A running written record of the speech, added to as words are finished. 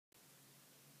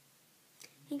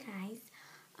Hey guys,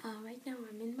 right now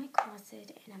I'm in my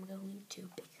closet and I'm going to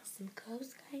pick out some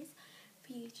clothes, guys,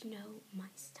 for you to know my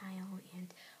style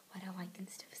and what I like and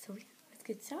stuff. So yeah, let's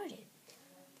get started.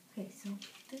 Okay, so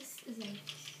this is like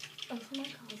also my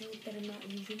closet that I'm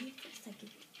not using it for a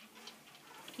second.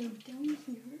 So down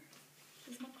here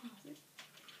is my closet.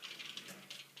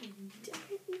 And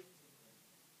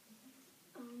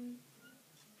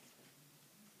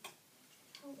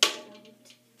how about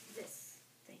this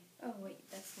thing? Oh wait,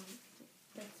 that's the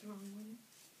wrong one.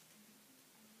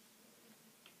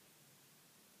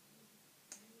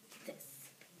 This.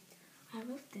 I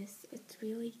love this. It's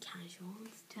really casual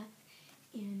and stuff.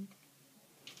 And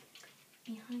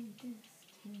behind this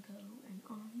can go an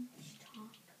orange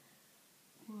top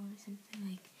or something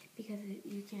like, because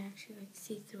you can actually like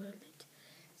see through a bit.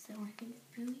 So I think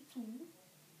it's really cool,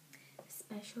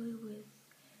 especially with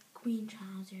green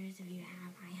trousers. If you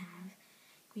have, I have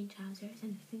green trousers,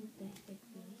 and I think they fit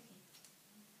really fit.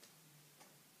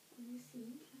 Let me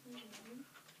see if I have them.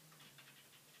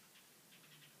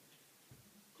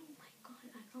 Oh my god,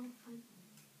 I can't find them.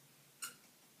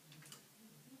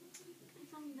 I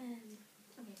found them.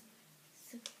 Okay,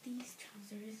 so these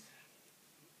trousers,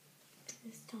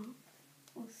 this top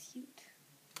will suit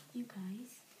you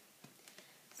guys.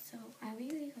 So I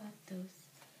really love those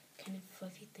kind of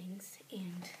fluffy things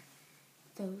and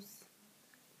those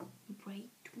bright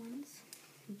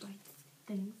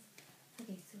things.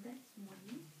 Okay, so that's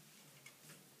one.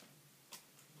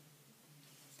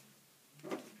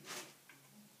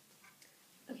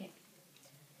 Okay,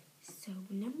 so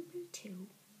number two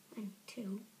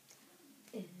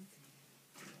is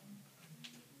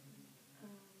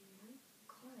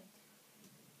God.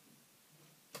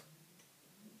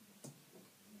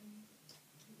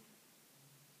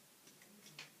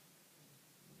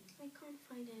 I can't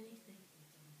find anything.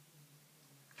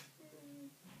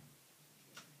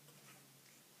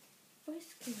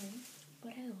 First one,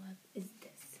 what I love is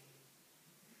this.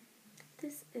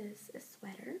 This is a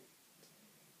sweater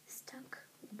stuck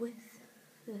with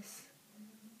this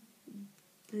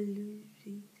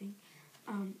bluesy thing,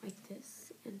 like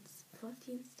this, and it's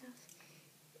fluffy and stuff.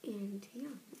 And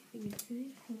yeah, I think it's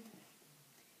really cool.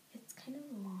 It's kind of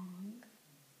long,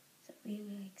 so it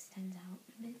really extends out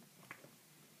a bit.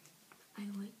 I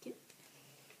like it.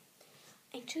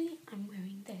 Actually, I'm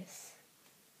wearing this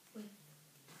with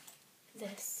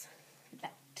this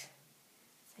belt.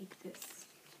 It's like this.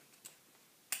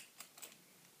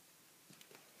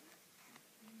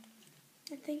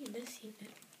 I think it does suit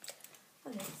it.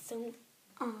 Okay, so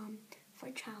for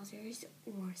trousers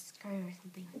or skirt or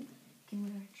something, you can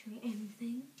wear actually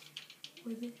anything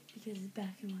with it because it's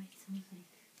black and white, so it's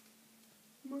like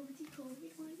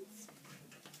multicolored ones.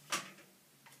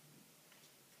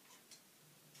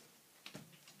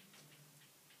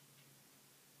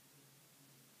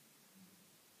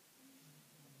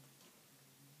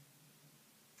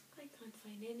 I can't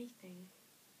find anything.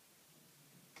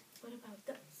 What about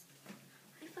those?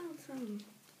 I found some.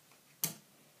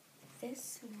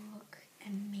 This will look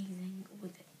amazing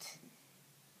with it.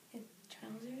 It's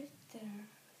trousers that are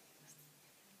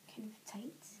kind of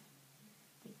tight,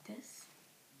 like this,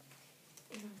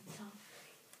 and on top,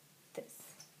 this.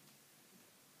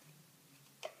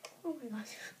 Oh my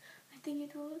gosh, I think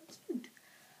it will look cute.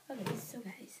 Okay, so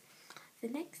guys, the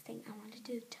next thing I wanted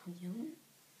to tell you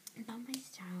about my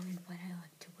style and what I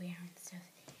like to wear and stuff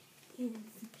is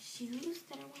some shoes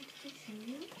that I wanted to show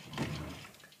you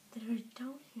that are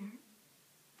down here.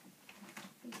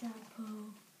 For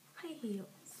example, high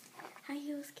heels. High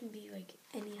heels can be like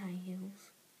any high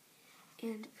heels.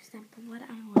 And for example, what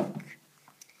I like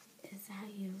is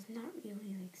high heels, not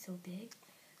really like so big,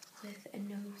 with a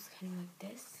nose kind of like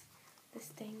this. This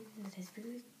thing that is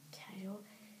really casual.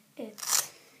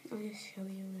 I'll just show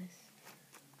you this.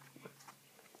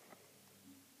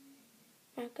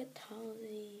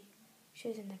 Marcatali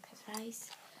shoes and necklace, right?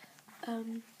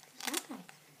 Yeah.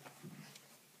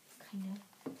 Kind of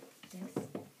this.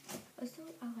 Also,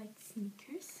 I like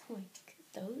sneakers, like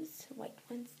those white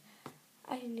ones.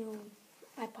 I know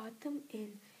I bought them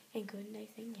in Good, I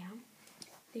think, yeah.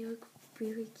 They look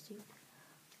really cute.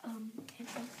 And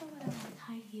also I like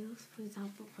high heels, for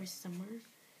example, for summer.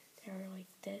 They're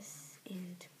like this,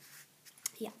 and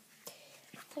yeah.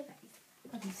 So guys,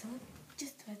 okay, so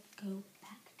let's go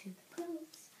back to the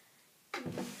clothes.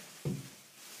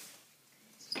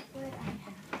 What I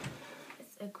have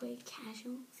is a gray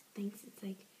casual thing. It's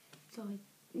like, so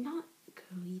it's not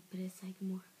girly, but it's like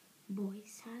more boy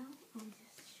style. I'll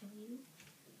just show you.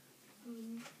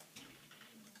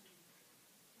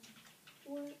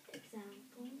 For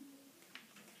example,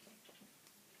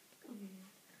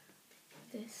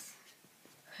 this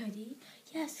hoodie.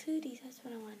 Yes, hoodies, that's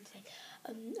what I wanted to say.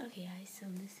 Okay guys, so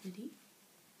this hoodie,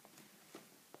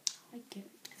 I like it.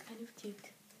 It's kind of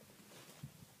cute.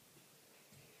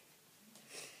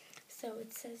 So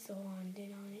it says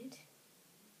London on it.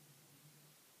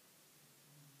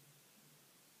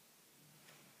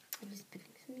 I was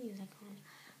putting some music on.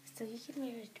 So you can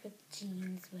wear it with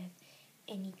jeans, with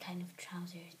any kind of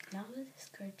trousers. Not with a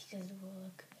skirt because it will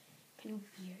look kind of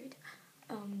weird.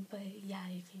 But yeah,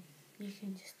 you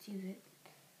can just use it.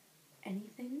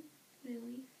 Anything,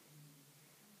 really.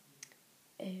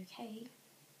 Okay.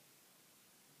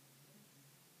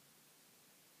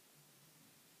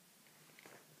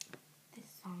 This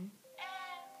song.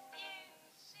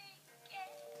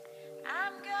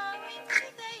 I'm going to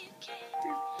the UK.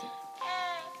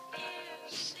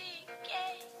 F-U-C-K.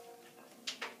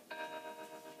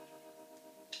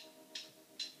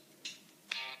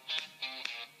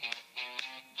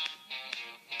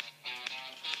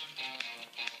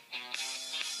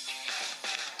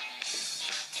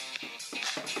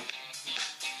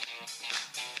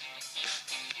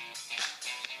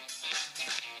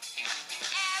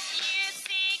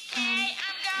 F-U-C-K.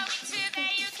 I'm going to the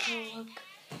This UK. will look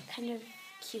kind of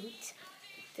cute.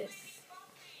 This.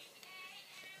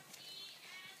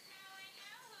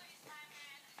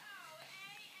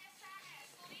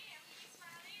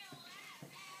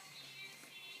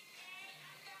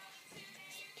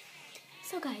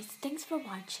 So guys, thanks for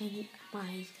watching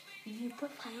my new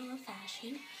profile of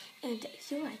fashion, and if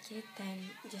you like it, then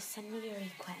just send me your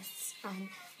requests on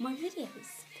more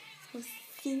videos. So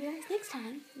see you guys next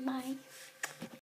time. Bye.